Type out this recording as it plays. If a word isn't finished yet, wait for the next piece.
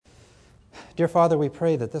Dear Father, we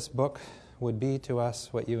pray that this book would be to us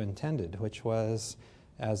what you intended, which was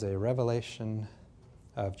as a revelation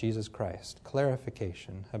of Jesus Christ,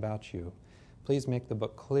 clarification about you. Please make the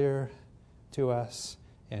book clear to us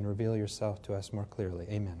and reveal yourself to us more clearly.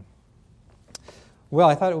 Amen. Well,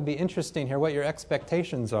 I thought it would be interesting here what your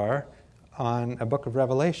expectations are on a book of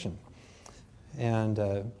Revelation.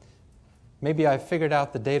 And maybe I've figured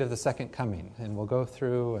out the date of the second coming, and we'll go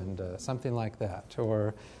through and something like that.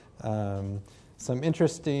 Or some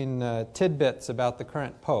interesting tidbits about the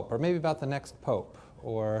current pope, or maybe about the next pope.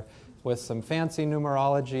 Or with some fancy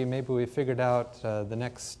numerology, maybe we figured out the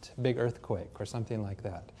next big earthquake or something like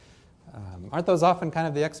that. Aren't those often kind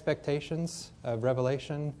of the expectations of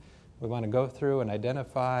Revelation? We want to go through and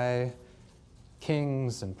identify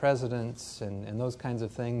kings and presidents and those kinds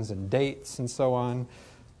of things and dates and so on.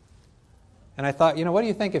 And I thought, what do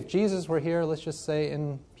you think if Jesus were here, let's just say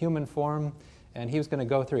in human form, and he was going to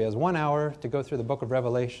go through, he has 1 hour to go through the book of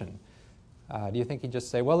Revelation. Do you think he'd just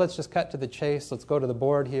say, well, let's just cut to the chase, let's go to the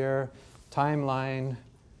board here, timeline,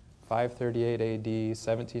 538 AD,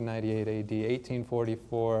 1798 AD,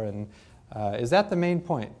 1844, and is that the main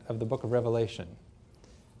point of the book of Revelation?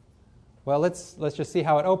 Well, let's just see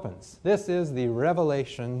how it opens. This is the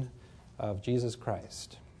revelation of Jesus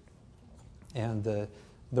Christ. And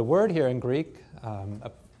the word here in Greek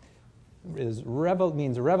means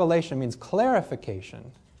revelation, means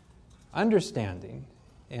clarification, understanding.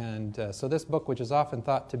 And so this book, which is often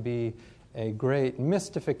thought to be a great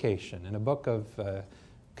mystification and a book of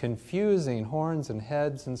confusing horns and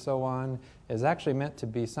heads and so on, is actually meant to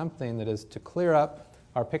be something that is to clear up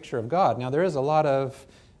our picture of God. Now, there is a lot of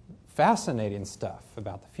fascinating stuff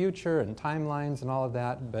about the future and timelines and all of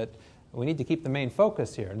that, but we need to keep the main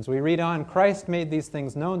focus here. And as we read on, Christ made these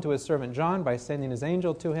things known to his servant John by sending his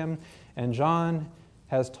angel to him, and John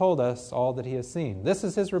has told us all that he has seen. This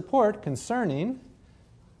is his report concerning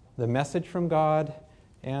the message from God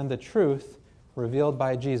and the truth revealed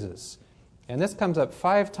by Jesus. And this comes up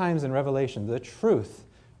 5 times in Revelation, the truth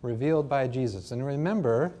revealed by Jesus. And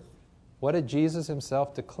remember, what did Jesus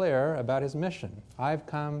himself declare about his mission? I've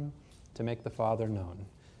come to make the Father known.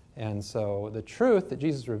 And so the truth that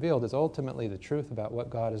Jesus revealed is ultimately the truth about what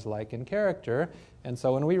God is like in character. And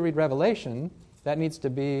so when we read Revelation, that needs to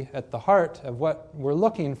be at the heart of what we're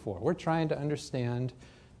looking for. We're trying to understand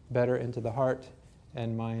better into the heart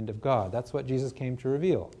and mind of God. That's what Jesus came to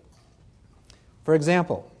reveal. For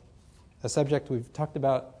example, a subject we've talked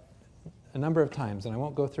about a number of times, and I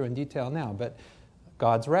won't go through in detail now, but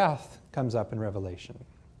God's wrath comes up in Revelation.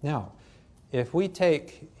 Now, if we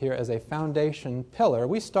take here as a foundation pillar,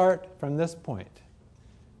 we start from this point.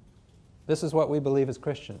 This is what we believe as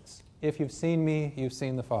Christians. If you've seen me, you've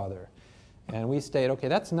seen the Father. And we state, okay,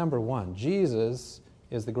 that's number 1. Jesus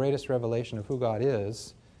is the greatest revelation of who God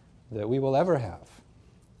is that we will ever have.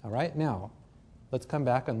 All right, now, let's come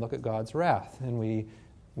back and look at God's wrath. And we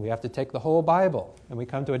have to take the whole Bible. And we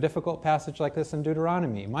come to a difficult passage like this in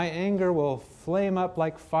Deuteronomy. My anger will flame up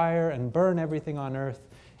like fire and burn everything on earth.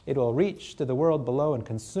 It will reach to the world below and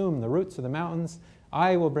consume the roots of the mountains.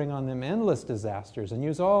 I will bring on them endless disasters and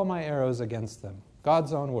use all my arrows against them.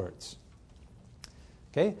 God's own words.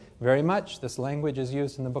 Okay, very much this language is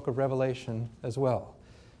used in the book of Revelation as well.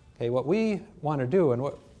 Okay, what we want to do and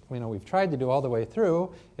what we've tried to do all the way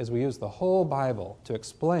through is we use the whole Bible to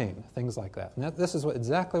explain things like that. And this is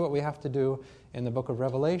exactly what we have to do in the book of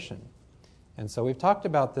Revelation. And so we've talked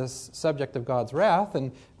about this subject of God's wrath,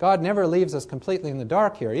 and God never leaves us completely in the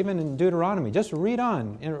dark here. Even in Deuteronomy, just read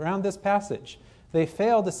on around this passage. They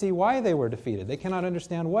fail to see why they were defeated. They cannot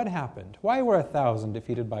understand what happened. Why were 1,000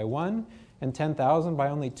 defeated by 1 and 10,000 by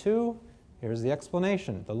only 2? Here's the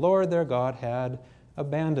explanation. The Lord their God had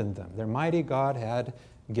abandoned them. Their mighty God had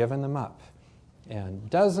given them up. And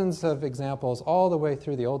dozens of examples all the way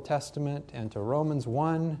through the Old Testament and to Romans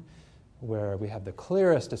 1, where we have the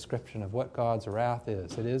clearest description of what God's wrath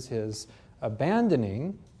is. It is his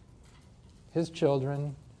abandoning his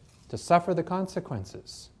children to suffer the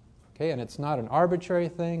consequences. Okay, and it's not an arbitrary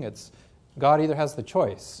thing. It's God either has the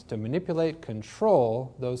choice to manipulate,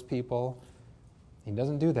 control those people. He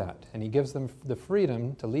doesn't do that. And he gives them the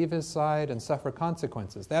freedom to leave his side and suffer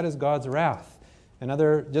consequences. That is God's wrath.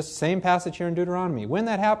 Another, just same passage here in Deuteronomy. When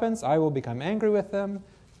that happens, I will become angry with them.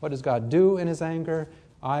 What does God do in his anger?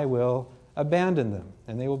 I will abandon them,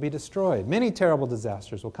 and they will be destroyed. Many terrible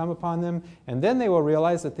disasters will come upon them, and then they will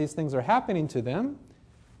realize that these things are happening to them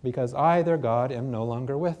because I, their God, am no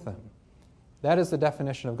longer with them. That is the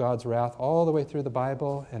definition of God's wrath all the way through the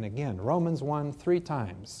Bible. And again, Romans 1, 3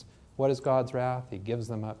 times. What is God's wrath? He gives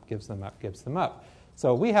them up, gives them up, gives them up.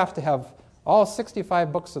 So we have to have all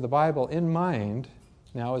 65 books of the Bible in mind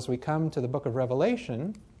Now, as we come to the book of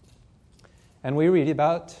Revelation, and we read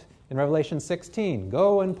about, in Revelation 16,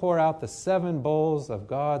 go and pour out the 7 bowls of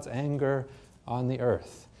God's anger on the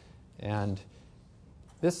earth. And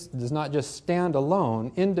this does not just stand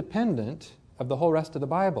alone, independent of the whole rest of the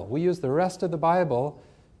Bible. We use the rest of the Bible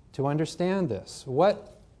to understand this.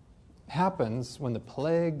 What happens when the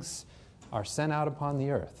plagues are sent out upon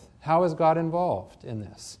the earth? How is God involved in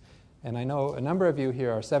this? And I know a number of you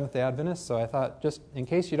here are Seventh-day Adventists, so I thought, just in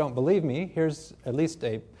case you don't believe me, here's at least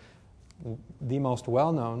the most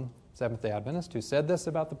well-known Seventh-day Adventist who said this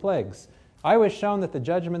about the plagues. I was shown that the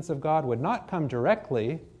judgments of God would not come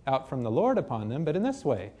directly out from the Lord upon them, but in this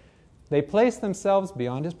way. They place themselves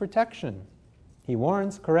beyond His protection. He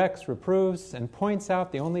warns, corrects, reproves, and points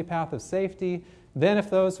out the only path of safety. Then if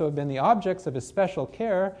those who have been the objects of His special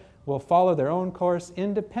care will follow their own course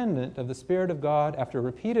independent of the Spirit of God after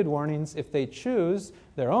repeated warnings, if they choose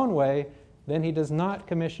their own way, then He does not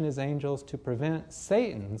commission His angels to prevent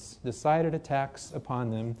Satan's decided attacks upon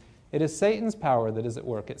them. It is Satan's power that is at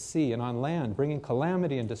work at sea and on land, bringing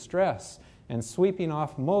calamity and distress and sweeping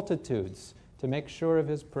off multitudes to make sure of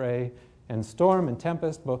his prey. And storm and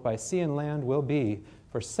tempest, both by sea and land, will be.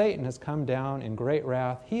 For Satan has come down in great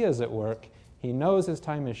wrath. He is at work. He knows his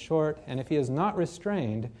time is short, and if he is not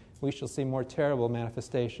restrained, we shall see more terrible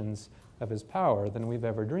manifestations of his power than we've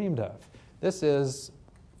ever dreamed of. This is,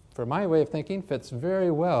 for my way of thinking, fits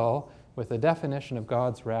very well with the definition of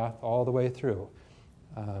God's wrath all the way through.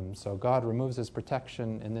 So God removes His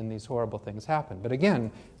protection, and then these horrible things happen. But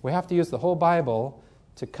again, we have to use the whole Bible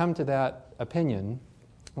to come to that opinion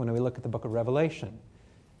when we look at the book of Revelation.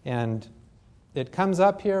 And it comes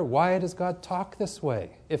up here, why does God talk this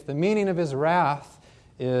way? If the meaning of His wrath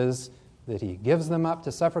is that He gives them up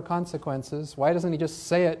to suffer consequences, why doesn't He just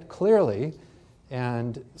say it clearly?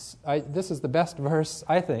 And this is the best verse,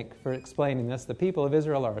 I think, for explaining this. The people of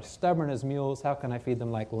Israel are as stubborn as mules. How can I feed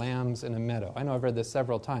them like lambs in a meadow? I know I've read this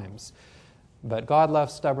several times. But God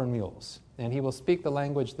loves stubborn mules. And He will speak the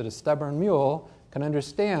language that a stubborn mule can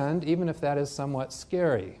understand, even if that is somewhat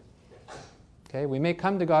scary. Okay, we may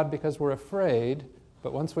come to God because we're afraid,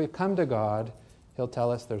 but once we've come to God, He'll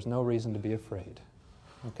tell us there's no reason to be afraid.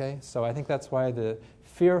 Okay, so I think that's why the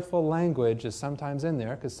fearful language is sometimes in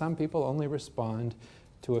there, because some people only respond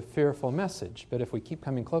to a fearful message. But if we keep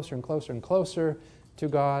coming closer and closer and closer to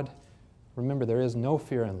God, remember there is no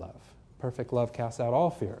fear in love. Perfect love casts out all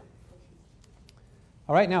fear.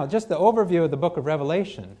 All right, now just the overview of the book of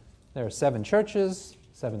Revelation. There are 7 churches,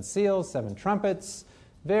 7 seals, 7 trumpets,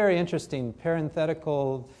 very interesting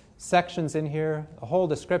parenthetical sections in here, a whole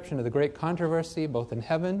description of the great controversy, both in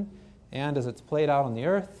heaven and as it's played out on the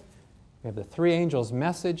earth. We have the 3 angels'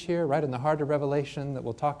 message here, right in the heart of Revelation, that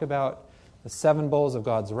will talk about the 7 bowls of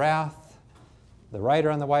God's wrath, the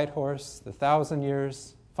rider on the white horse, the 1,000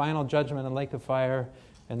 years, final judgment and lake of fire,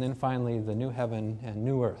 and then finally the new heaven and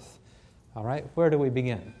new earth. All right, where do we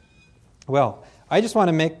begin? Well, I just want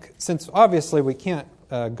to make, since obviously we can't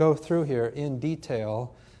go through here in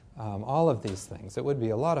detail all of these things. It would be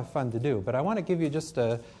a lot of fun to do, but I want to give you just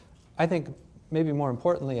I think maybe more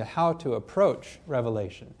importantly, a how to approach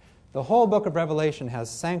Revelation. The whole book of Revelation has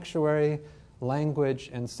sanctuary, language,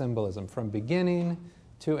 and symbolism from beginning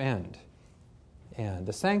to end. And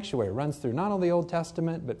the sanctuary runs through not only the Old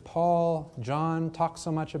Testament, but Paul, John talk so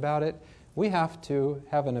much about it. We have to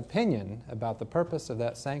have an opinion about the purpose of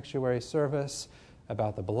that sanctuary service,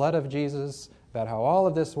 about the blood of Jesus, about how all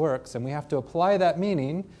of this works, and we have to apply that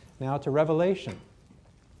meaning now to Revelation.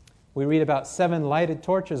 We read about 7 lighted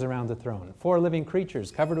torches around the throne, 4 living creatures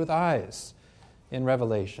covered with eyes in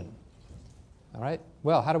Revelation. All right?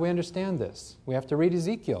 Well, how do we understand this? We have to read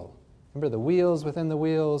Ezekiel. Remember the wheels within the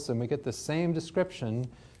wheels, and we get the same description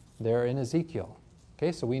there in Ezekiel.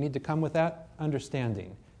 Okay, so we need to come with that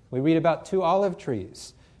understanding. We read about 2 olive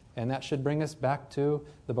trees, and that should bring us back to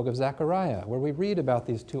the book of Zechariah, where we read about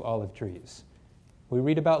these 2 olive trees. We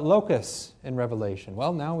read about locusts in Revelation.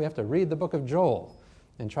 Well, now we have to read the book of Joel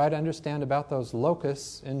and try to understand about those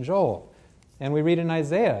locusts in Joel. And we read in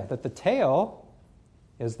Isaiah that the tail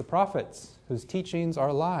is the prophets whose teachings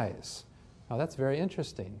are lies. Now that's very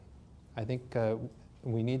interesting. I think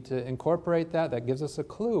we need to incorporate that. That gives us a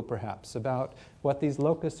clue, perhaps, about what these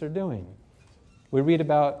locusts are doing. We read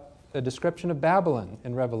about a description of Babylon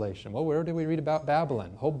in Revelation. Well, where do we read about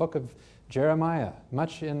Babylon? The whole book of Jeremiah,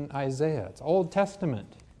 much in Isaiah. It's Old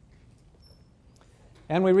Testament.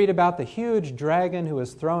 And we read about the huge dragon who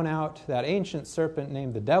was thrown out, that ancient serpent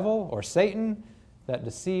named the devil, or Satan, that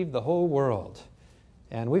deceived the whole world.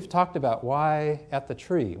 And we've talked about why at the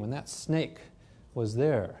tree, when that snake was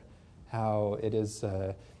there, how it is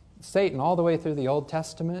Satan all the way through the Old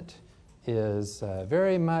Testament, is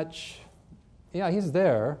very much, he's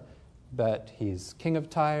there, but he's king of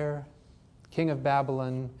Tyre, king of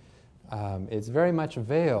Babylon. It's very much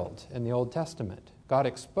veiled in the Old Testament. God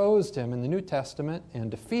exposed him in the New Testament and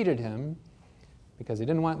defeated him because he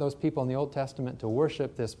didn't want those people in the Old Testament to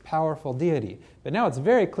worship this powerful deity. But now it's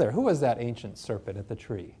very clear. Who was that ancient serpent at the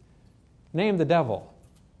tree? Named the devil.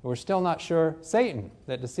 We're still not sure. Satan,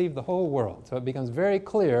 that deceived the whole world. So it becomes very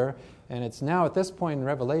clear, and it's now at this point in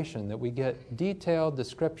Revelation that we get detailed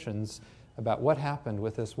descriptions about what happened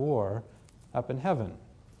with this war up in heaven.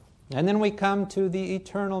 And then we come to the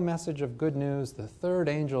eternal message of good news, the third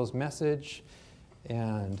angel's message.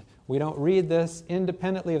 And we don't read this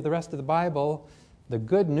independently of the rest of the Bible. The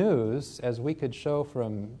good news, as we could show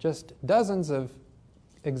from just dozens of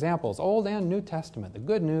examples, Old and New Testament, the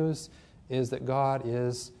good news is that God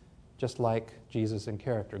is just like Jesus in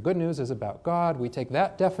character. Good news is about God. We take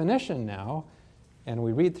that definition now, and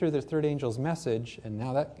we read through the third angel's message, and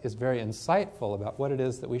now that is very insightful about what it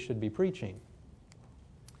is that we should be preaching.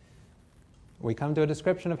 We come to a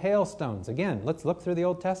description of hailstones. Again, let's look through the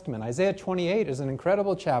Old Testament. Isaiah 28 is an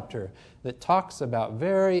incredible chapter that talks about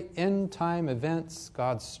very end-time events.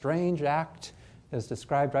 God's strange act is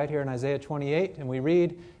described right here in Isaiah 28. And we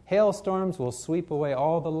read, hailstorms will sweep away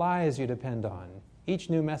all the lies you depend on. Each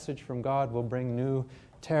new message from God will bring new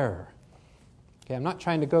terror. Okay, I'm not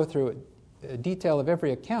trying to go through a detail of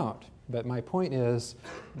every account, but my point is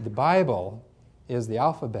the Bible is the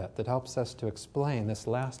alphabet that helps us to explain this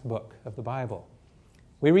last book of the Bible.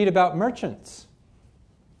 We read about merchants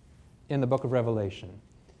in the book of Revelation.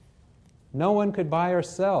 No one could buy or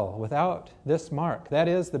sell without this mark. That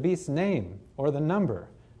is the beast's name or the number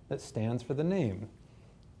that stands for the name.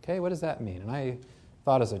 Okay, what does that mean? And I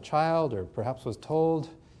thought as a child, or perhaps was told,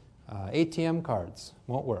 ATM cards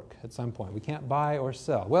won't work at some point. We can't buy or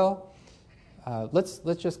sell. Well, let's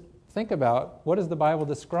just think about what does the Bible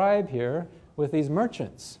describe here with these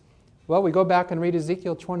merchants? Well, we go back and read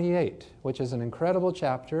Ezekiel 28, which is an incredible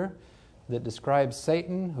chapter that describes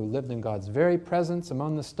Satan, who lived in God's very presence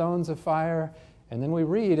among the stones of fire, and then we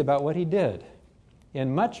read about what he did.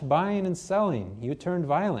 In much buying and selling, you turned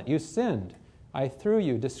violent, you sinned. I threw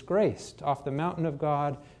you disgraced off the mountain of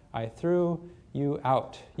God. I threw you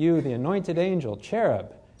out. You, the anointed angel,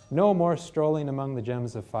 cherub, no more strolling among the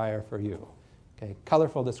gems of fire for you. Okay,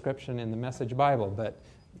 colorful description in the Message Bible, but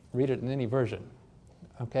read it in any version.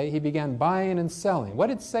 Okay, he began buying and selling. What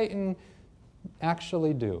did Satan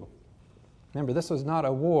actually do? Remember, this was not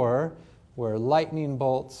a war where lightning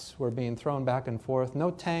bolts were being thrown back and forth.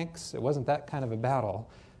 No tanks. It wasn't that kind of a battle.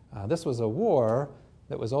 This was a war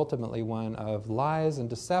that was ultimately one of lies and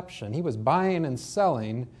deception. He was buying and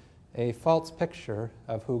selling a false picture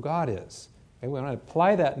of who God is. Okay, we want to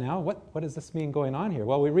apply that now. What does this mean going on here?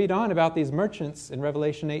 Well, we read on about these merchants in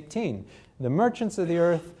Revelation 18. The merchants of the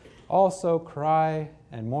earth also cry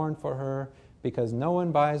and mourn for her because no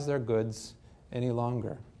one buys their goods any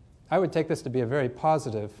longer. I would take this to be a very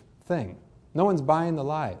positive thing. No one's buying the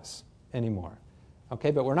lies anymore.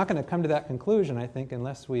 Okay, but we're not going to come to that conclusion, I think,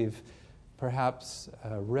 unless we've perhaps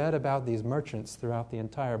read about these merchants throughout the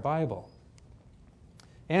entire Bible.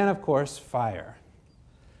 And, of course, fire.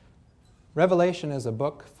 Revelation is a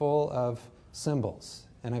book full of symbols.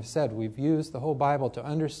 And I've said we've used the whole Bible to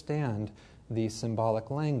understand the symbolic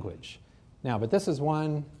language. Now, but this is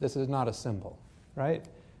not a symbol, right?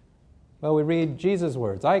 Well, we read Jesus'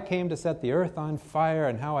 words, I came to set the earth on fire,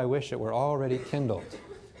 and how I wish it were already kindled.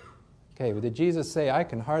 Okay, well, did Jesus say, I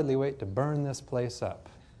can hardly wait to burn this place up?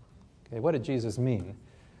 Okay, what did Jesus mean?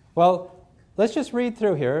 Well, let's just read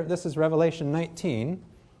through here. This is Revelation 19,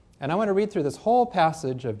 and I want to read through this whole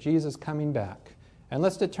passage of Jesus coming back. And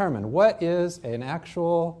let's determine what is an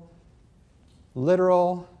actual,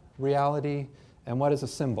 literal reality and what is a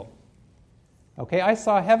symbol. Okay, I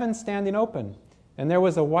saw heaven standing open, and there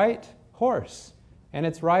was a white horse, and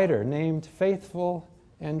its rider named Faithful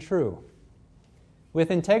and True.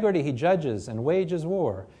 With integrity he judges and wages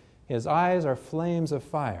war. His eyes are flames of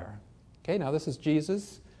fire. Okay, now this is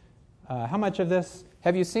Jesus. How much of this,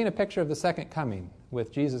 have you seen a picture of the second coming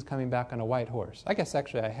with Jesus coming back on a white horse? I guess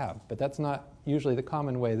actually I have, but that's not usually the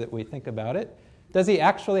common way that we think about it. Does he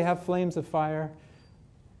actually have flames of fire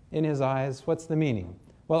in his eyes? What's the meaning?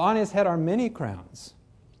 Well, on his head are many crowns.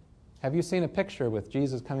 Have you seen a picture with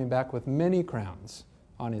Jesus coming back with many crowns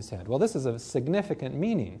on his head? Well, this is a significant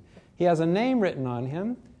meaning. He has a name written on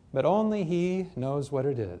him, but only he knows what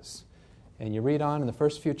it is. And you read on in the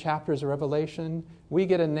first few chapters of Revelation, we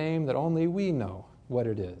get a name that only we know what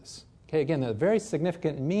it is. Okay, again, a very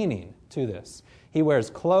significant meaning to this. He wears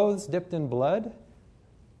clothes dipped in blood.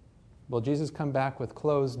 Will Jesus come back with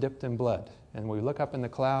clothes dipped in blood And when we look up in the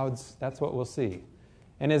clouds, that's what we'll see.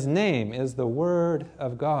 And his name is the Word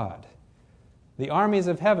of God. The armies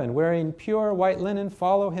of heaven, wearing pure white linen,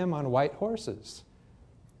 follow him on white horses.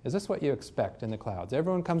 Is this what you expect in the clouds?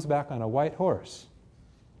 Everyone comes back on a white horse.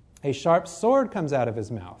 A sharp sword comes out of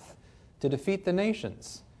his mouth to defeat the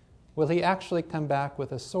nations. Will he actually come back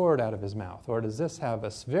with a sword out of his mouth? Or does this have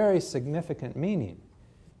a very significant meaning?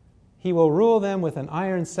 He will rule them with an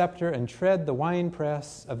iron scepter and tread the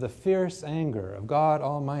winepress of the fierce anger of God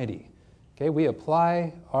Almighty. Okay, we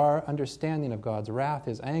apply our understanding of God's wrath,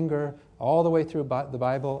 his anger, all the way through the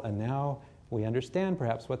Bible, and now we understand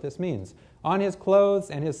perhaps what this means. On his clothes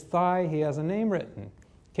and his thigh he has a name written,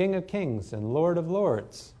 King of Kings and Lord of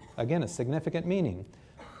Lords. Again, a significant meaning.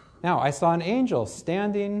 Now, I saw an angel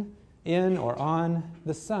standing in or on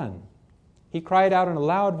the sun. He cried out in a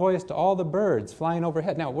loud voice to all the birds flying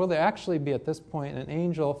overhead. Now, will there actually be at this point an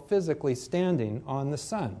angel physically standing on the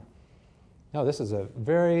sun? No, this is a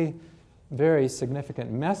very, very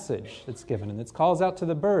significant message that's given. And it calls out to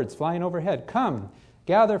the birds flying overhead, "Come,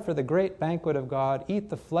 gather for the great banquet of God, eat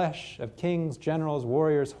the flesh of kings, generals,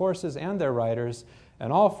 warriors, horses, and their riders,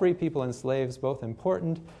 and all free people and slaves, both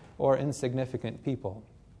important or insignificant people."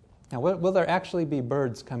 Now, will there actually be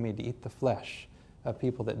birds coming to eat the flesh of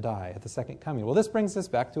people that die at the second coming? Well, this brings us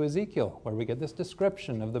back to Ezekiel, where we get this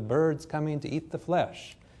description of the birds coming to eat the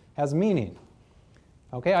flesh. Has meaning.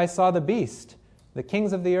 Okay, I saw the beast, the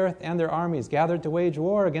kings of the earth and their armies gathered to wage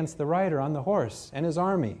war against the rider on the horse and his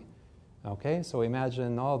army. Okay, so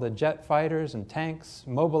imagine all the jet fighters and tanks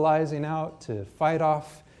mobilizing out to fight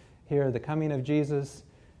off here the coming of Jesus.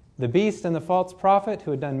 The beast and the false prophet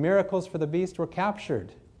who had done miracles for the beast were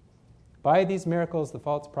captured. By these miracles, the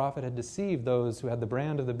false prophet had deceived those who had the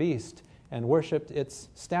brand of the beast and worshipped its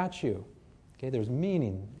statue. Okay, there's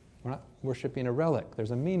meaning. We're not worshiping a relic.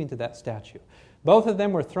 There's a meaning to that statue. Both of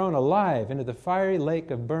them were thrown alive into the fiery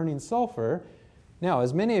lake of burning sulfur. Now,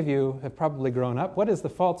 as many of you have probably grown up, what is the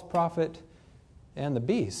false prophet and the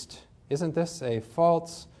beast? Isn't this a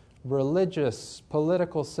false religious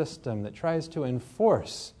political system that tries to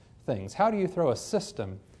enforce things? How do you throw a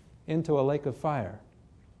system into a lake of fire?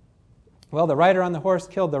 Well, the rider on the horse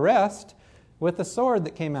killed the rest with the sword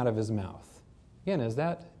that came out of his mouth. Again, is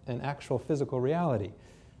that an actual physical reality?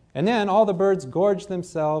 And then all the birds gorged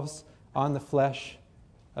themselves on the flesh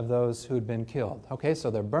of those who'd been killed. Okay, so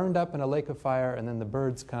they're burned up in a lake of fire, and then the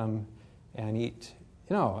birds come and eat.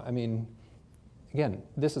 Again,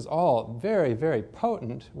 this is all very, very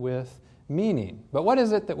potent with meaning. But what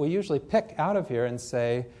is it that we usually pick out of here and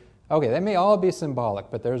say, okay, they may all be symbolic,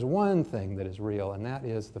 but there's one thing that is real, and that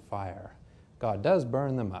is the fire. God does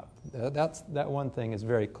burn them up. That one thing is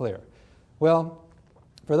very clear. Well,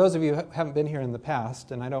 for those of you who haven't been here in the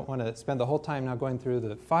past, and I don't want to spend the whole time now going through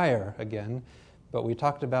the fire again, but we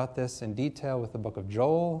talked about this in detail with the book of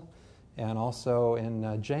Joel and also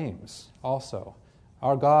in James also.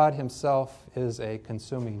 Our God himself is a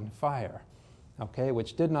consuming fire, okay,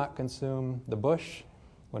 which did not consume the bush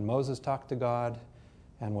when Moses talked to God.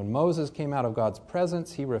 And when Moses came out of God's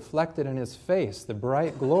presence, he reflected in his face the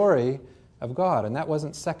bright glory of God. And that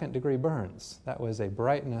wasn't second-degree burns. That was a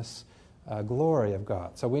brightness, glory of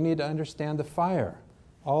God. So we need to understand the fire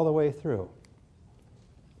all the way through.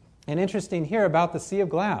 And interesting here about the sea of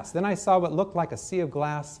glass. Then I saw what looked like a sea of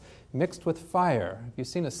glass mixed with fire. Have you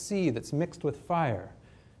seen a sea that's mixed with fire?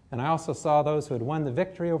 And I also saw those who had won the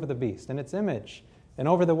victory over the beast and its image, and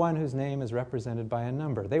over the one whose name is represented by a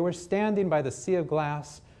number. They were standing by the sea of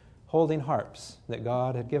glass, holding harps that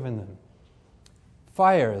God had given them.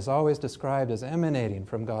 Fire is always described as emanating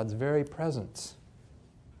from God's very presence.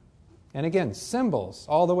 And again, cymbals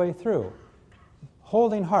all the way through.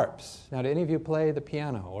 Holding harps. Now, do any of you play the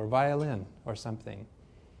piano or violin or something?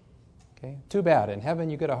 Okay, too bad. In heaven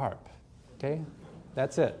you get a harp. Okay,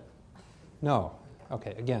 that's it. No.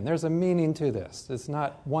 Okay, again, there's a meaning to this. It's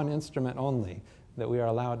not one instrument only that we are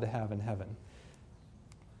allowed to have in heaven.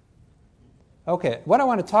 Okay, what I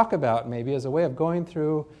want to talk about maybe as a way of going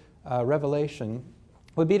through Revelation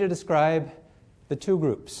would be to describe the two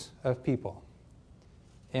groups of people.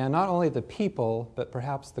 And not only the people, but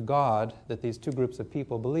perhaps the God that these two groups of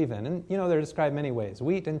people believe in. And, they're described many ways.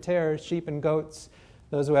 Wheat and tares, sheep and goats,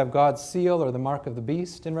 those who have God's seal or the mark of the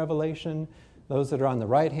beast in Revelation, those that are on the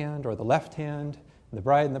right hand or the left hand, the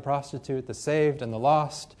bride and the prostitute, the saved and the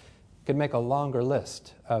lost. Could make a longer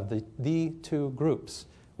list of the two groups.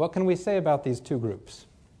 What can we say about these two groups?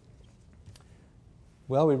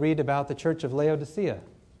 Well, we read about the church of Laodicea.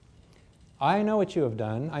 I know what you have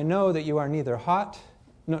done. I know that you are neither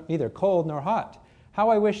cold nor hot. How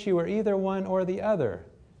I wish you were either one or the other.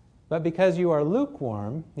 But because you are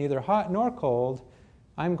lukewarm, neither hot nor cold,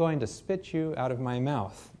 I'm going to spit you out of my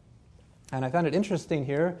mouth. And I found it interesting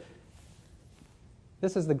here.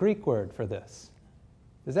 This is the Greek word for this.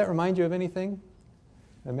 Does that remind you of anything?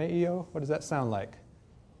 Emeio? What does that sound like?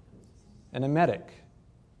 An emetic,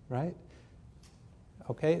 right?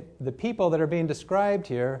 Okay, the people that are being described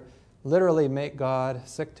here literally make God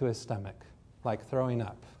sick to his stomach, like throwing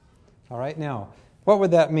up. All right, now, what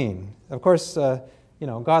would that mean? Of course,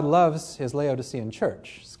 God loves his Laodicean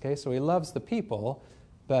church, okay, so he loves the people,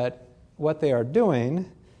 but what they are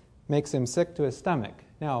doing makes him sick to his stomach.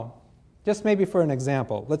 Now, just maybe for an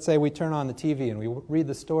example, let's say we turn on the TV and we read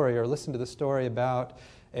the story or listen to the story about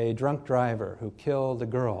a drunk driver who killed a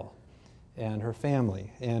girl and her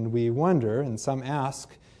family. And we wonder, and some ask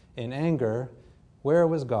in anger, where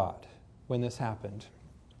was God when this happened?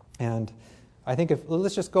 And I think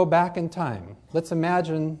let's just go back in time. Let's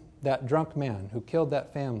imagine that drunk man who killed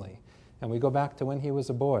that family. And we go back to when he was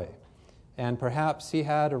a boy. And perhaps he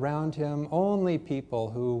had around him only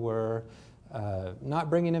people who were not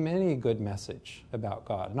bringing him any good message about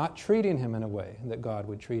God, not treating him in a way that God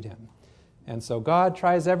would treat him. And so God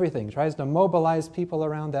tries everything, tries to mobilize people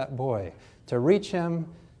around that boy to reach him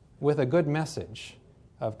with a good message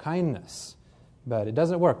of kindness. But it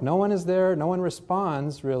doesn't work. No one is there. No one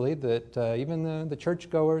responds, really, that even the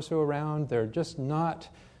churchgoers who are around, they're just not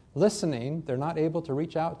listening. They're not able to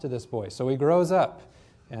reach out to this boy. So he grows up,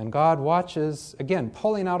 and God watches, again,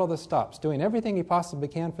 pulling out all the stops, doing everything he possibly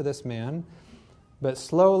can for this man. But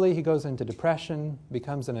slowly he goes into depression,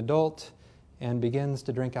 becomes an adult, and begins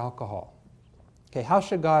to drink alcohol. Okay, how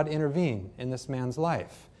should God intervene in this man's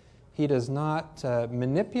life? He does not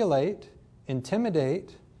manipulate,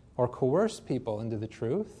 intimidate, or coerce people into the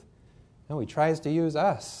truth. No, he tries to use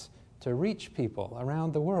us to reach people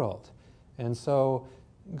around the world. And so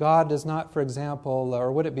God does not, for example,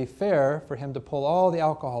 or would it be fair for him to pull all the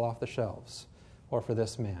alcohol off the shelves, or for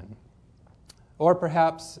this man? Or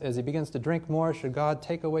perhaps, as he begins to drink more, should God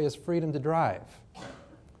take away his freedom to drive?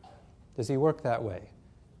 Does he work that way?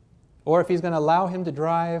 Or if he's going to allow him to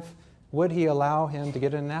drive, would he allow him to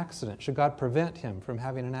get in an accident? Should God prevent him from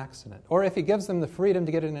having an accident? Or if he gives them the freedom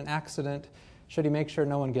to get in an accident, should he make sure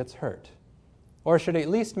no one gets hurt? Or should he at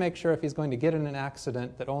least make sure if he's going to get in an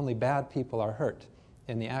accident that only bad people are hurt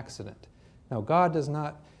in the accident? No, God does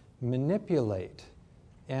not manipulate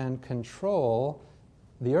and control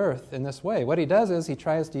the earth in this way. What he does is he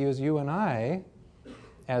tries to use you and I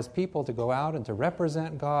as people to go out and to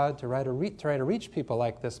represent God, to try to reach people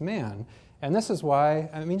like this man. And this is why,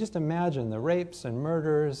 just imagine the rapes and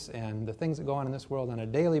murders and the things that go on in this world on a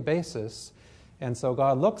daily basis. And so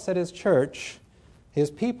God looks at his church, his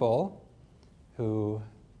people, who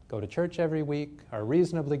go to church every week, are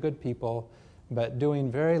reasonably good people, but doing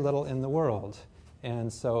very little in the world.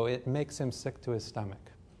 And so it makes him sick to his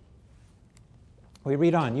stomach. We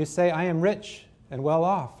read on. You say, I am rich and well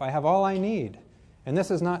off. I have all I need. And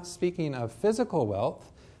this is not speaking of physical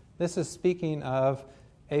wealth. This is speaking of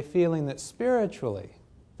a feeling that spiritually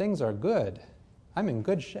things are good. I'm in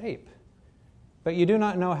good shape. But you do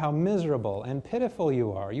not know how miserable and pitiful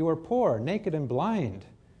you are. You are poor, naked, and blind.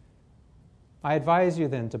 I advise you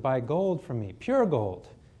then to buy gold from me, pure gold,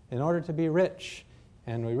 in order to be rich.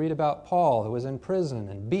 And we read about Paul, who was in prison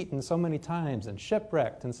and beaten so many times and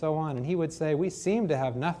shipwrecked and so on. And he would say, we seem to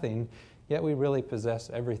have nothing, yet we really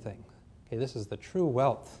possess everything. Okay, this is the true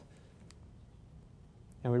wealth.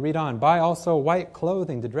 And we read on, buy also white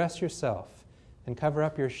clothing to dress yourself and cover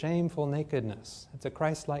up your shameful nakedness. It's a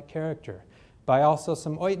Christ-like character. Buy also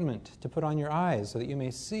some ointment to put on your eyes so that you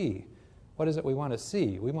may see. What is it we want to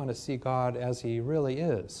see? We want to see God as he really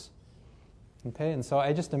is. Okay, and so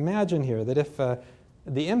I just imagine here that if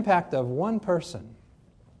the impact of one person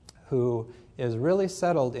who is really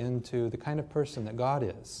settled into the kind of person that God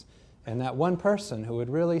is, and that one person who would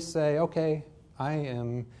really say, okay,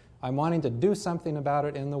 I'm wanting to do something about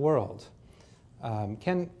it in the world,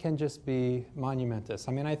 can just be monumentous.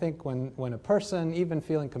 I think when a person, even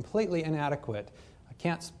feeling completely inadequate, I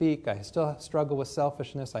can't speak, I still struggle with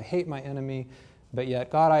selfishness, I hate my enemy, but yet,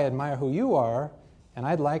 God, I admire who you are, and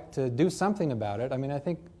I'd like to do something about it. I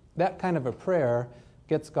think that kind of a prayer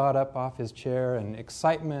gets God up off his chair, and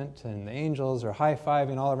excitement, and the angels are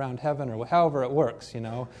high-fiving all around heaven, or however it works,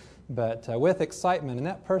 But with excitement, and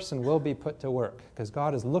that person will be put to work, because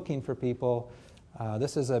God is looking for people.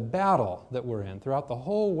 This is a battle that we're in throughout the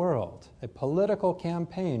whole world, a political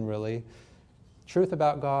campaign, really, truth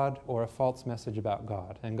about God or a false message about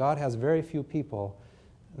God. And God has very few people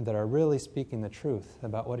that are really speaking the truth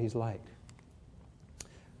about what he's like.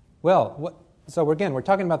 Well, so again, we're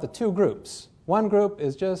talking about the two groups. One group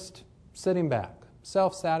is just sitting back,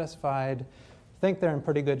 self-satisfied, think they're in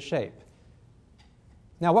pretty good shape.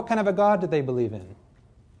 Now, what kind of a God did they believe in?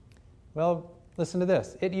 Well, listen to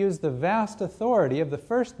this. It used the vast authority of the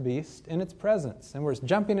first beast in its presence. And we're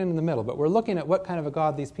jumping in the middle, but we're looking at what kind of a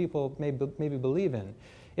God these people maybe believe in.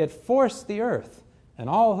 It forced the earth and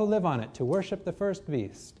all who live on it to worship the first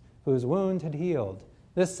beast, whose wound had healed.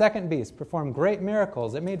 This second beast performed great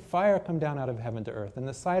miracles. It made fire come down out of heaven to earth in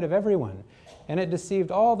the sight of everyone. And it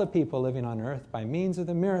deceived all the people living on earth by means of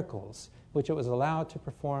the miracles which it was allowed to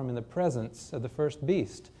perform in the presence of the first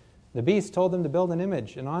beast. The beast told them to build an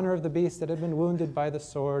image in honor of the beast that had been wounded by the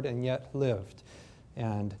sword and yet lived.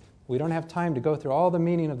 And we don't have time to go through all the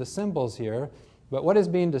meaning of the symbols here, but what is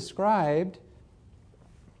being described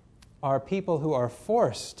are people who are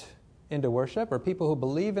forced into worship, or people who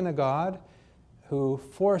believe in a God who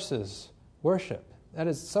forces worship. That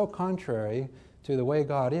is so contrary to the way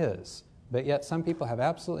God is. But yet some people have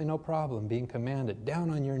absolutely no problem being commanded, down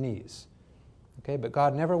on your knees. Okay, but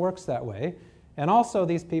God never works that way. And also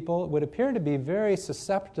these people would appear to be very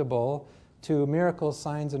susceptible to miracles,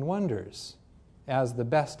 signs, and wonders as the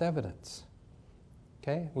best evidence.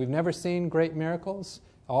 Okay, we've never seen great miracles.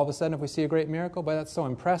 All of a sudden if we see a great miracle, but that's so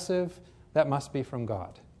impressive, that must be from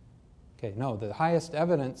God. Okay, no, the highest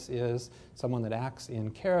evidence is someone that acts in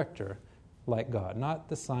character like God, not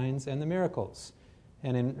the signs and the miracles.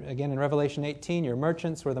 And again in Revelation 18, your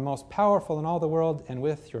merchants were the most powerful in all the world, and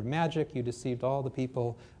with your magic you deceived all the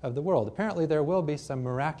people of the world. Apparently there will be some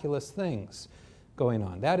miraculous things going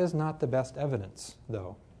on. That is not the best evidence,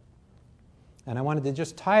 though. And I wanted to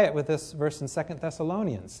just tie it with this verse in 2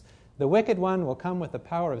 Thessalonians. The wicked one will come with the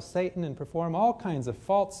power of Satan and perform all kinds of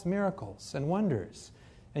false miracles and wonders,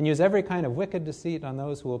 and use every kind of wicked deceit on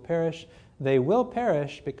those who will perish. They will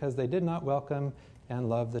perish because they did not welcome and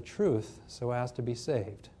love the truth so as to be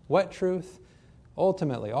saved. What truth?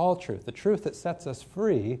 Ultimately, all truth. The truth that sets us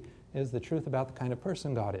free is the truth about the kind of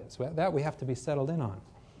person God is. That we have to be settled in on.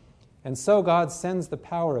 And so God sends the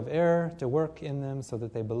power of error to work in them so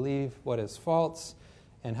that they believe what is false.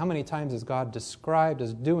 And how many times is God described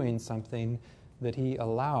as doing something that He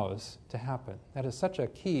allows to happen? That is such a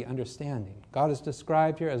key understanding. God is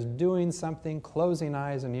described here as doing something, closing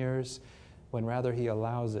eyes and ears, when rather He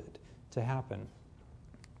allows it to happen.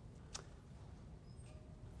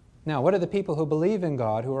 Now, what are the people who believe in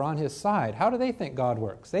God, who are on His side? How do they think God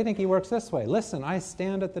works? They think He works this way. Listen, I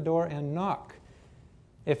stand at the door and knock.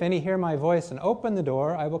 If any hear my voice and open the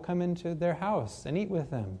door, I will come into their house and eat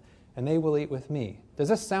with them, and they will eat with me. Does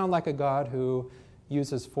this sound like a God who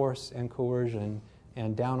uses force and coercion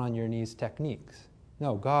and down-on-your-knees techniques?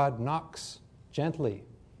 No, God knocks gently.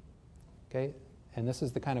 Okay? And this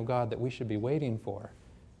is the kind of God that we should be waiting for.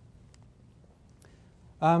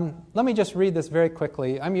 Let me just read this very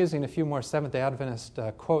quickly. I'm using a few more Seventh-day Adventist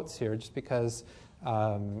quotes here just because,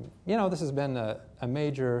 this has been a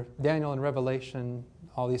major Daniel and Revelation,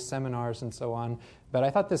 all these seminars and so on. But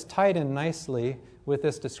I thought this tied in nicely with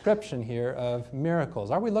this description here of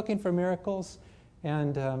miracles. Are we looking for miracles?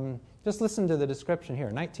 And just listen to the description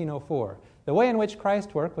here, 1904. The way in which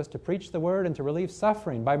Christ worked was to preach the word and to relieve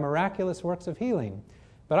suffering by miraculous works of healing.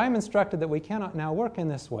 But I am instructed that we cannot now work in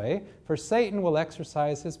this way, for Satan will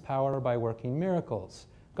exercise his power by working miracles.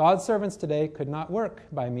 God's servants today could not work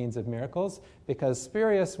by means of miracles, because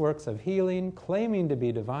spurious works of healing, claiming to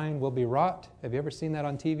be divine, will be wrought. Have you ever seen that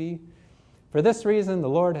on TV? For this reason, the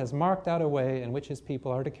Lord has marked out a way in which His people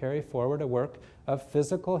are to carry forward a work of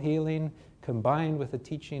physical healing combined with the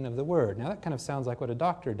teaching of the Word. Now that kind of sounds like what a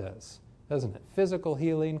doctor does, doesn't it? Physical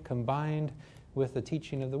healing combined with the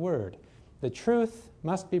teaching of the Word. The truth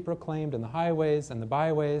must be proclaimed in the highways and the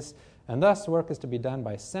byways, and thus work is to be done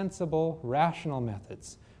by sensible, rational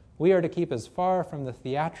methods. We are to keep as far from the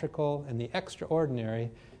theatrical and the extraordinary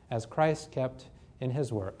as Christ kept in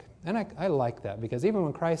His work. And I like that, because even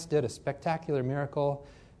when Christ did a spectacular miracle,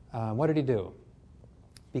 what did He do?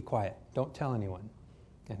 Be quiet. Don't tell anyone.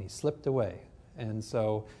 And He slipped away. And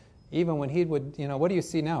so even when He would, what do you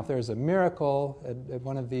see now? If there's a miracle at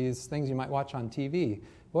one of these things you might watch on TV,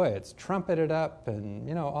 boy, it's trumpeted up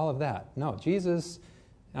and, all of that. No, Jesus,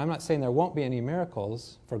 and I'm not saying there won't be any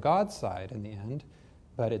miracles for God's side in the end,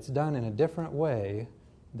 but it's done in a different way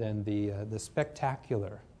than the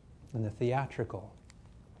spectacular and the theatrical.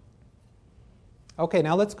 Okay,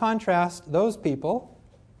 now let's contrast those people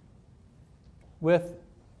with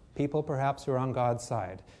people perhaps who are on God's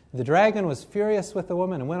side. The dragon was furious with the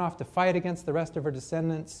woman and went off to fight against the rest of her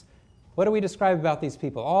descendants. What do we describe about these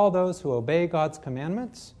people? All those who obey God's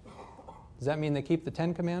commandments. Does that mean they keep the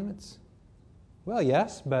 10 Commandments? Well,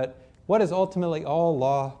 yes, but what does ultimately all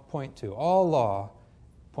law point to? All law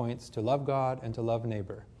points to love God and to love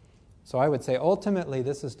neighbor. So I would say ultimately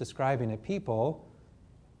this is describing a people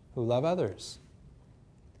who love others.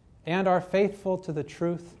 and are faithful to the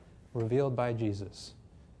truth revealed by Jesus.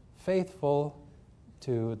 Faithful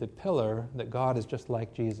to the pillar that God is just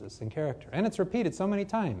like Jesus in character. And it's repeated so many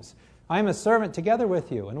times. I am a servant together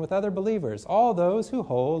with you and with other believers, all those who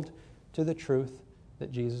hold to the truth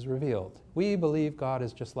that Jesus revealed. We believe God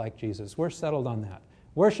is just like Jesus. We're settled on that.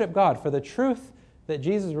 Worship God, for the truth that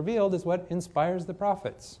Jesus revealed is what inspires the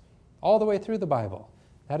prophets all the way through the Bible.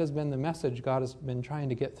 That has been the message God has been trying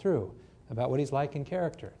to get through about what he's like in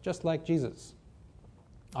character, just like Jesus.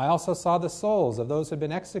 I also saw the souls of those who had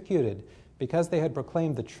been executed because they had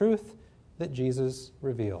proclaimed the truth that Jesus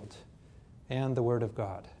revealed and the Word of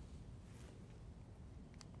God.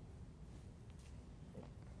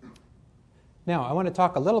 Now, I want to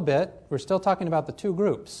talk a little bit. We're still talking about the two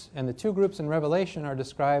groups, and the two groups in Revelation are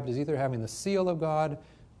described as either having the seal of God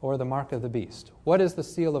or the mark of the beast. What is the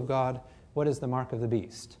seal of God? What is the mark of the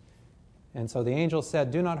beast? And so the angel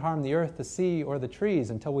said, do not harm the earth, the sea, or the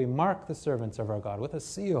trees until we mark the servants of our God with a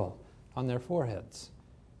seal on their foreheads.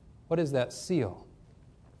 What is that seal?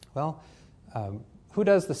 Well, who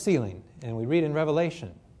does the sealing? And we read in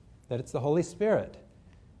Revelation that it's the Holy Spirit.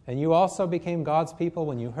 And you also became God's people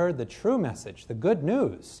when you heard the true message, the good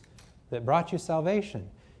news that brought you salvation.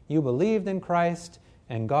 You believed in Christ,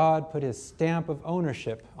 and God put his stamp of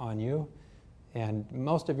ownership on you. And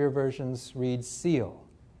most of your versions read seal.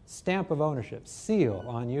 Stamp of ownership, seal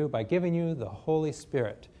on you by giving you the Holy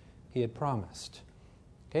Spirit he had promised.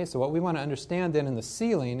 Okay, so what we want to understand then in the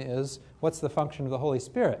sealing is what's the function of the Holy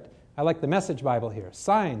Spirit. I like the Message Bible here.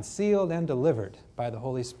 Signed, sealed, and delivered by the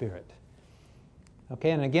Holy Spirit.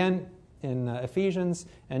 Okay, and again in Ephesians,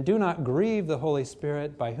 and do not grieve the Holy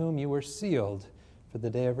Spirit by whom you were sealed for the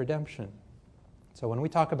day of redemption. So when we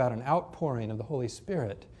talk about an outpouring of the Holy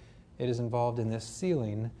Spirit, it is involved in this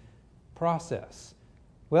sealing process.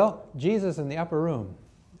 Well, Jesus in the upper room,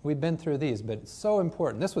 we've been through these, but it's so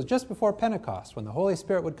important. This was just before Pentecost. When the Holy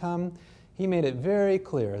Spirit would come, he made it very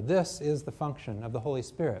clear. This is the function of the Holy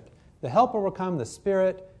Spirit. The Helper will come, the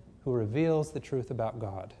Spirit who reveals the truth about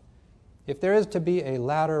God. If there is to be a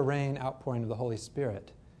latter rain outpouring of the Holy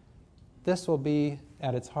Spirit, this will be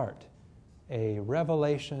at its heart a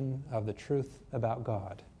revelation of the truth about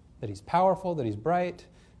God. That he's powerful, that he's bright.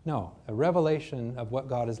 No, a revelation of what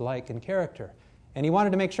God is like in character. And he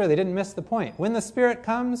wanted to make sure they didn't miss the point. When the Spirit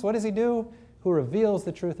comes, what does he do? Who reveals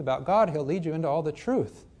the truth about God, he'll lead you into all the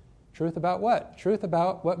truth. Truth about what? Truth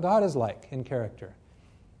about what God is like in character.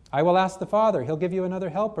 I will ask the Father, he'll give you another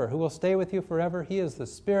helper who will stay with you forever. He is the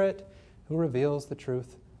Spirit who reveals the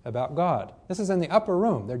truth about God. This is in the upper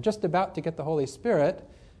room. They're just about to get the Holy Spirit,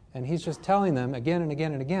 and he's just telling them again and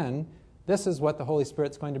again and again, this is what the Holy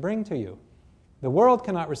Spirit's going to bring to you. The world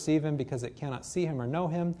cannot receive him because it cannot see him or know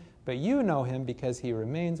him, but you know him because he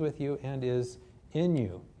remains with you and is in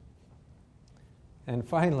you. And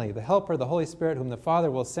finally, the Helper, the Holy Spirit, whom the Father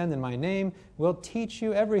will send in my name, will teach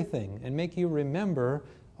you everything and make you remember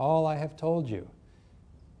all I have told you.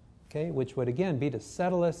 Okay, which would again be to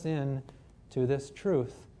settle us in to this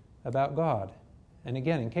truth about God. And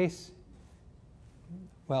again, in case,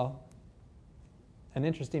 well, an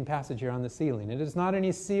interesting passage here on the sealing. It is not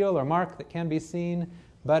any seal or mark that can be seen,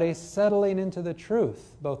 but a settling into the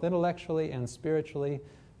truth, both intellectually and spiritually,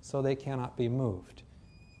 so they cannot be moved.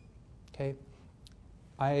 Okay?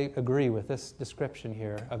 I agree with this description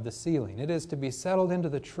here of the sealing. It is to be settled into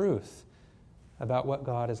the truth about what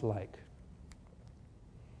God is like.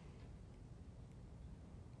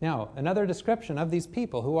 Now, another description of these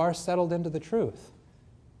people who are settled into the truth.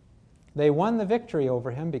 They won the victory over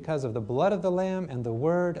him because of the blood of the Lamb and the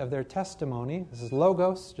word of their testimony. This is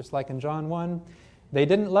logos, just like in John 1. They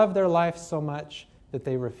didn't love their life so much that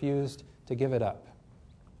they refused to give it up.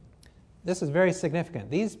 This is very significant.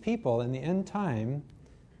 These people in the end time,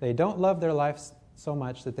 they don't love their life so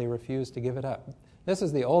much that they refuse to give it up. This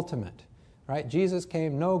is the ultimate, right? Jesus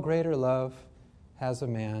came, no greater love has a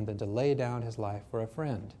man than to lay down his life for a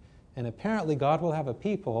friend. And apparently God will have a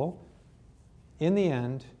people in the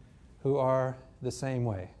end who are the same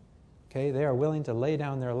way. Okay, they are willing to lay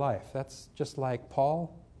down their life. That's just like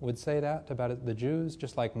Paul would say that about the Jews,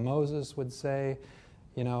 just like Moses would say,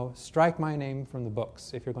 you know, strike my name from the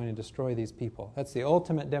books if you're going to destroy these people. That's the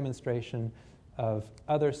ultimate demonstration of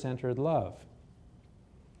other-centered love.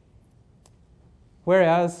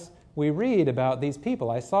 Whereas we read about these people,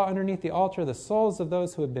 I saw underneath the altar the souls of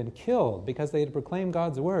those who had been killed because they had proclaimed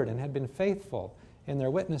God's word and had been faithful in their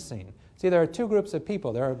witnessing. See, there are two groups of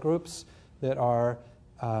people. There are groups that are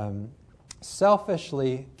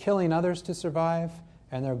selfishly killing others to survive,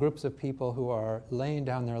 and there are groups of people who are laying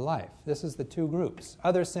down their life. This is the two groups,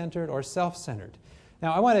 other-centered or self-centered.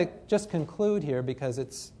 Now, I want to just conclude here because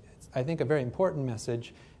it's I think, a very important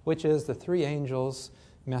message. which is the three angels'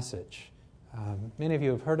 message. Many of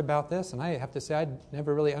you have heard about this, and I have to say I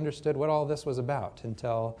never really understood what all this was about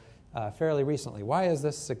until fairly recently. Why is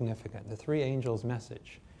this significant, the three angels'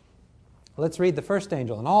 message? Let's read the first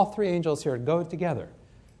angel, and all three angels here go together.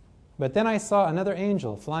 But then I saw another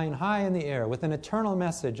angel flying high in the air with an eternal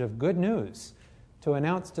message of good news to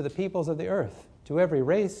announce to the peoples of the earth, to every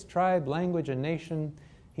race, tribe, language, and nation.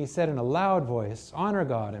 He said in a loud voice, "Honor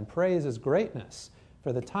God and praise His greatness,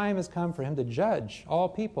 for the time has come for Him to judge all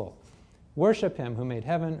people. Worship Him who made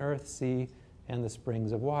heaven, earth, sea, and the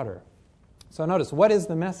springs of water." So notice, what is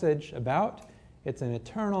the message about? It's an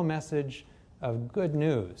eternal message of good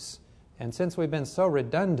news. And since we've been so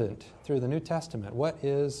redundant through the New Testament, what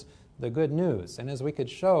is the good news? And as we could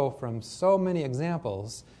show from so many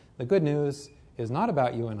examples, the good news is not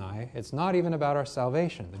about you and I. It's not even about our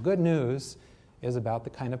salvation. The good news is about the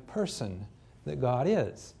kind of person that God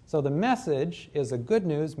is. So the message is a good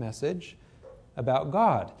news message about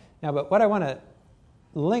God. Now, but what I want to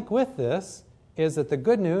link with this is that the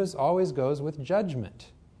good news always goes with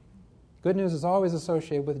judgment. Good news is always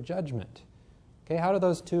associated with judgment. Okay, how do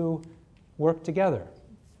those two work together?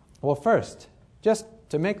 Well, first, just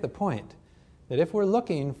to make the point that if we're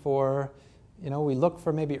looking for, we look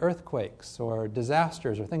for maybe earthquakes or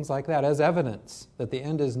disasters or things like that as evidence that the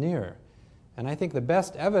end is near. And I think the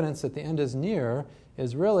best evidence that the end is near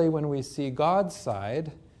is really when we see God's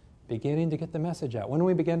side beginning to get the message out, when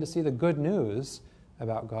we begin to see the good news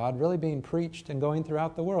about God really being preached and going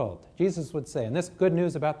throughout the world. Jesus would say, and this good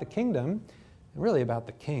news about the kingdom, and really about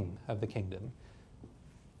the king of the kingdom,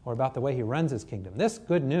 or about the way He runs His kingdom, this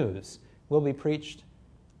good news will be preached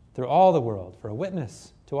through all the world for a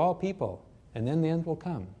witness to all people, and then the end will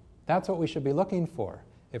come. That's what we should be looking for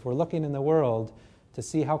if we're looking in the world to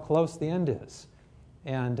see how close the end is.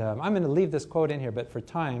 And I'm going to leave this quote in here, but for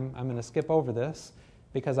time, I'm going to skip over this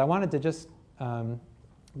because I wanted to just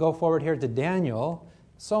go forward here to Daniel.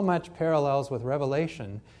 So much parallels with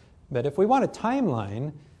Revelation. But if we want a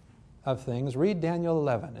timeline of things, read Daniel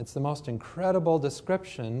 11. It's the most incredible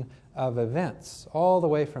description of events, all the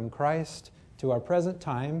way from Christ to our present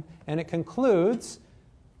time, and it concludes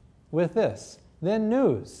with this: then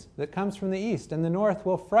news that comes from the east, and the north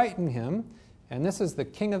will frighten him. And this is the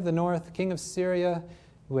king of the north, king of Syria,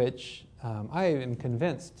 which I am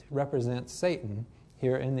convinced represents Satan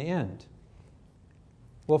here in the end.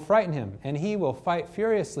 Will frighten him, and he will fight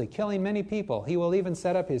furiously, killing many people. He will even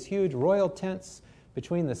set up his huge royal tents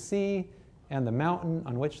between the sea and the mountain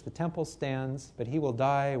on which the temple stands, but he will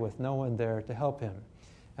die with no one there to help him.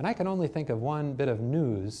 And I can only think of one bit of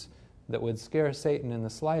news that would scare Satan in the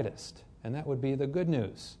slightest, and that would be the good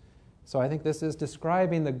news. So I think this is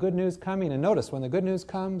describing the good news coming. And notice, when the good news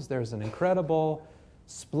comes, there's an incredible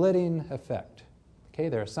splitting effect. Okay,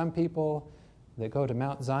 there are some people that go to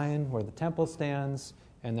Mount Zion where the temple stands,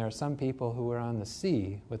 and there are some people who are on the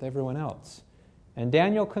sea with everyone else. And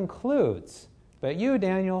Daniel concludes, "But you,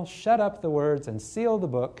 Daniel, shut up the words and seal the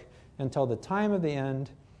book until the time of the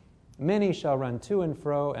end. Many shall run to and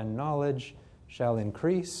fro, and knowledge shall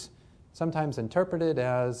increase." Sometimes interpreted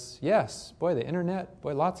as, yes, boy, the internet,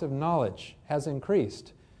 boy, lots of knowledge has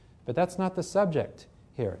increased. But that's not the subject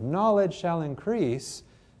here. Knowledge shall increase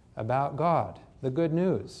about God, the good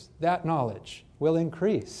news. That knowledge will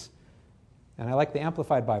increase. And I like the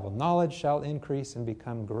Amplified Bible. Knowledge shall increase and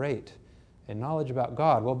become great. And knowledge about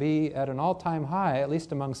God will be at an all-time high, at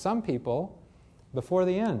least among some people, before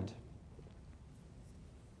the end.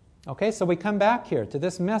 Okay, so we come back here to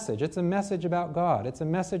this message. It's a message about God. It's a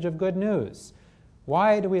message of good news.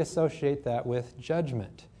 Why do we associate that with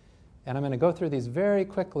judgment? And I'm going to go through these very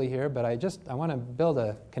quickly here, but I want to build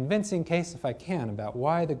a convincing case, if I can, about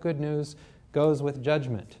why the good news goes with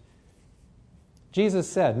judgment. Jesus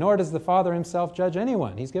said, "Nor does the Father Himself judge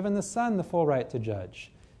anyone. He's given the Son the full right to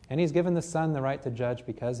judge. And He's given the Son the right to judge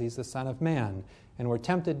because He's the Son of Man." And we're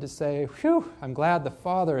tempted to say, "Whew, I'm glad the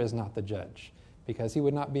Father is not the judge, because He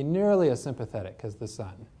would not be nearly as sympathetic as the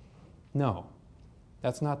Son." No,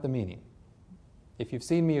 that's not the meaning. If you've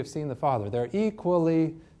seen me, you've seen the Father. They're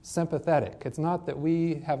equally sympathetic. It's not that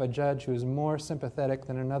we have a judge who's more sympathetic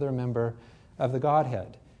than another member of the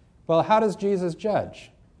Godhead. Well, how does Jesus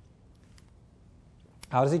judge?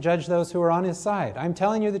 How does He judge those who are on His side? I'm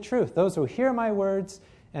telling you the truth. Those who hear my words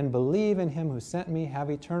and believe in Him who sent me have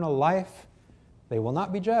eternal life. They will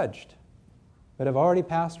not be judged, but have already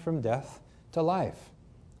passed from death to life.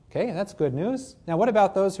 Okay, that's good news. Now, what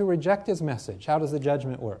about those who reject His message? How does the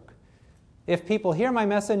judgment work? If people hear my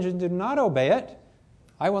message and do not obey it,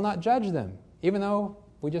 I will not judge them, even though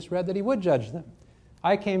we just read that He would judge them.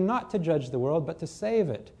 I came not to judge the world, but to save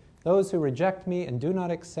it. Those who reject me and do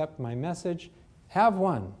not accept my message have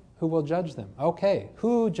one who will judge them. Okay,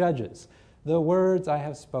 who judges? The words I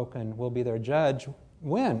have spoken will be their judge.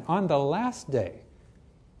 When? On the last day.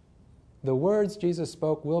 The words Jesus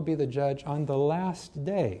spoke will be the judge on the last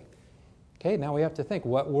day. Okay, now we have to think,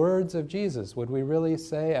 what words of Jesus would we really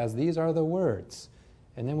say as these are the words?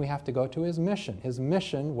 And then we have to go to his mission. His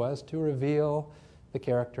mission was to reveal the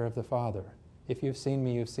character of the Father. If you've seen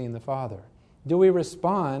me, you've seen the Father. Do we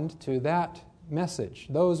respond to that message,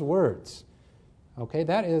 those words? Okay,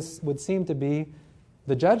 that would seem to be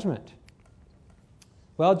the judgment.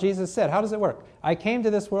 Well, Jesus said, how does it work? I came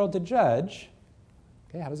to this world to judge.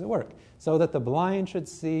 Okay, how does it work? So that the blind should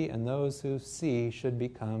see and those who see should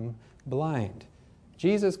become blind.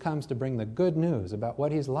 Jesus comes to bring the good news about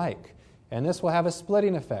what he's like. And this will have a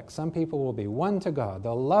splitting effect. Some people will be won to God.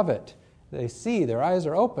 They'll love it. They see, their eyes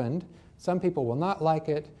are opened. Some people will not like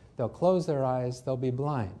it. They'll close their eyes. They'll be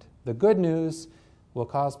blind. The good news will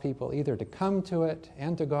cause people either to come to it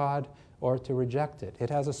and to God or to reject it. It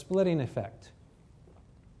has a splitting effect.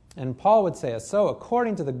 And Paul would say, so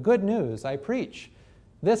according to the good news I preach,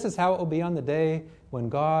 this is how it will be on the day when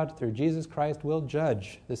God, through Jesus Christ, will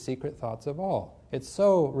judge the secret thoughts of all. It's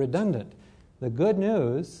so redundant. The good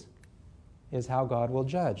news is how God will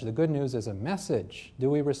judge. The good news is a message. Do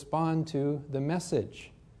we respond to the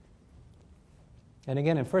message? And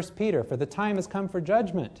again in 1 Peter, for the time has come for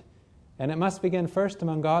judgment, and it must begin first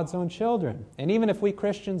among God's own children. And even if we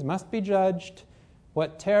Christians must be judged,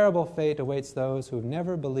 what terrible fate awaits those who have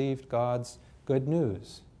never believed God's good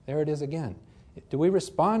news. There it is again. Do we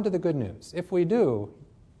respond to the good news? If we do,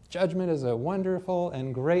 judgment is a wonderful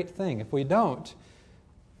and great thing. If we don't,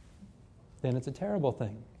 then it's a terrible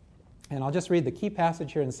thing. And I'll just read the key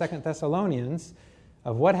passage here in 2 Thessalonians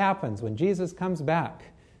of what happens when Jesus comes back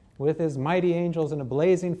with his mighty angels in a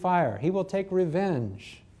blazing fire. He will take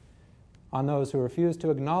revenge on those who refuse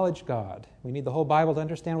to acknowledge God. We need the whole Bible to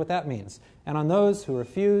understand what that means. And on those who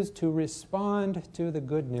refuse to respond to the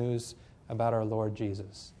good news about our Lord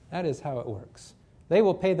Jesus. That is how it works. They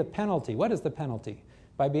will pay the penalty. What is the penalty?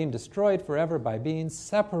 By being destroyed forever, by being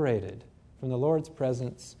separated from the Lord's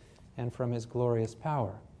presence and from his glorious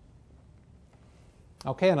power.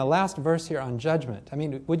 Okay, and a last verse here on judgment. I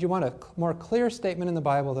mean, would you want a more clear statement in the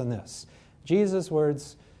Bible than this? Jesus'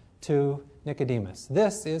 words to Nicodemus.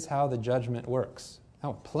 This is how the judgment works.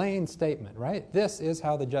 Oh, plain statement, right? This is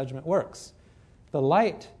how the judgment works. The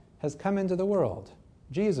light has come into the world.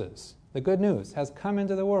 Jesus, the good news, has come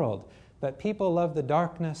into the world. But people love the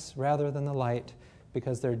darkness rather than the light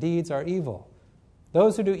because their deeds are evil.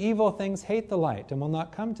 Those who do evil things hate the light and will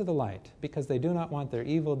not come to the light because they do not want their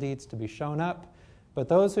evil deeds to be shown up. But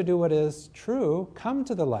those who do what is true come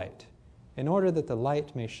to the light in order that the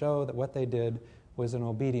light may show that what they did was in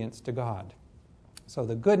obedience to God. So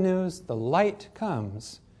the good news, the light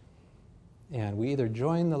comes, and we either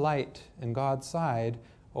join the light in God's side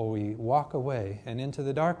or we walk away and into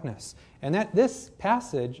the darkness. And that this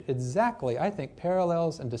passage exactly, I think,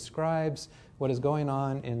 parallels and describes what is going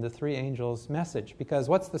on in the three angels' message. Because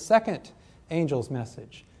what's the second angel's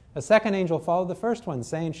message? The second angel followed the first one,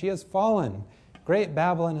 saying, she has fallen. Great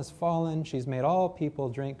Babylon has fallen. She's made all people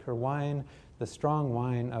drink her wine, the strong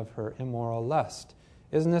wine of her immoral lust.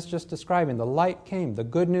 Isn't this just describing the light came, the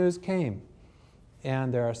good news came?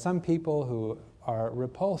 And there are some people who are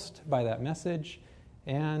repulsed by that message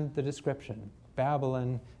and the description.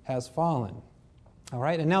 Babylon has fallen. All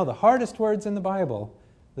right, and now the hardest words in the Bible,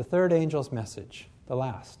 the third angel's message, the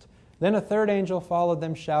last. Then a third angel followed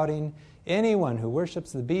them, shouting, anyone who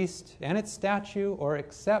worships the beast and its statue or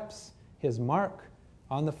accepts his mark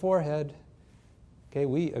on the forehead. Okay,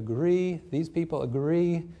 we agree, these people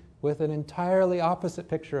agree with an entirely opposite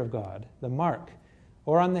picture of God, the mark,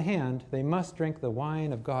 or on the hand, they must drink the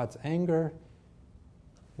wine of God's anger.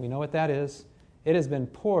 We know what that is. It has been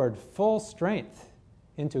poured full strength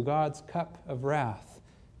into God's cup of wrath.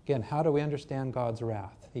 Again, how do we understand God's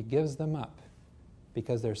wrath? He gives them up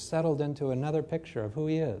because they're settled into another picture of who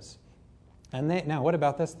he is. And now, what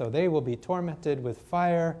about this, though? They will be tormented with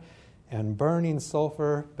fire and burning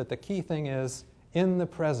sulfur, but the key thing is in the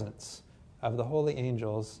presence of the holy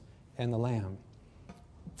angels and the Lamb.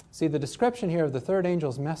 See, the description here of the third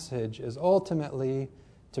angel's message is ultimately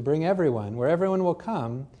to bring everyone, where everyone will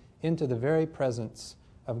come, into the very presence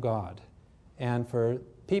of God. And for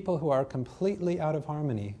people who are completely out of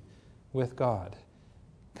harmony with God,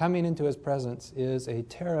 coming into his presence is a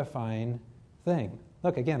terrifying thing.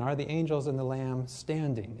 Look, again, are the angels and the Lamb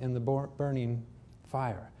standing in the burning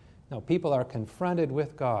fire? No, people are confronted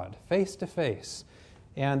with God, face to face.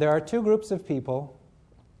 And there are two groups of people.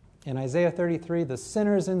 In Isaiah 33, the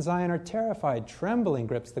sinners in Zion are terrified. Trembling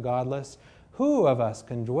grips the godless. Who of us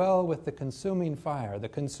can dwell with the consuming fire? The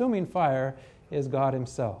consuming fire is God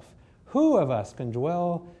himself. Who of us can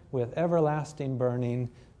dwell with everlasting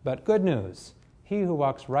burning? But good news, he who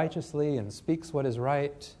walks righteously and speaks what is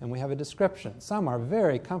right, and we have a description. Some are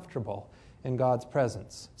very comfortable in God's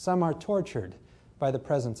presence. Some are tortured by the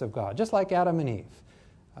presence of God, just like Adam and Eve.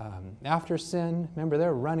 After sin, remember,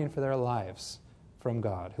 they're running for their lives from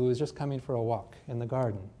God, who was just coming for a walk in the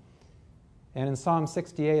garden. And in Psalm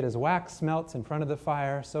 68, as wax melts in front of the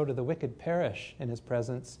fire, so do the wicked perish in his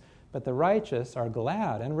presence. But the righteous are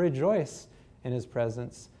glad and rejoice in his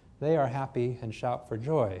presence. They are happy and shout for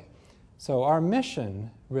joy. So our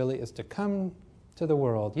mission really is to come to the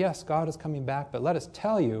world. Yes, God is coming back, but let us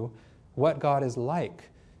tell you what God is like.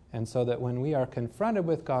 And so that when we are confronted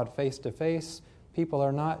with God face to face, people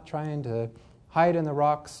are not trying to hide in the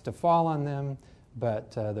rocks to fall on them,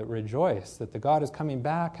 but that rejoice that the God is coming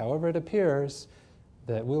back, however it appears,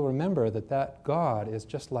 that we'll remember that that God is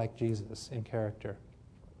just like Jesus in character.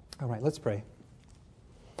 All right, let's pray.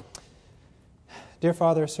 Dear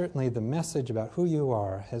Father, certainly the message about who you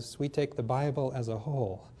are, as we take the Bible as a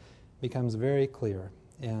whole, becomes very clear.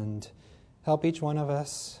 And help each one of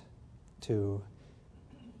us to,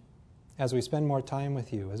 as we spend more time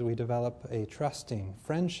with you, as we develop a trusting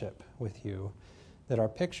friendship with you, that our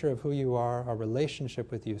picture of who you are, our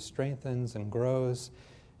relationship with you strengthens and grows,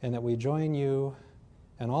 and that we join you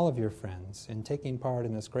and all of your friends in taking part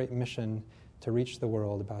in this great mission to reach the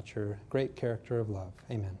world about your great character of love.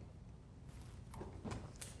 Amen.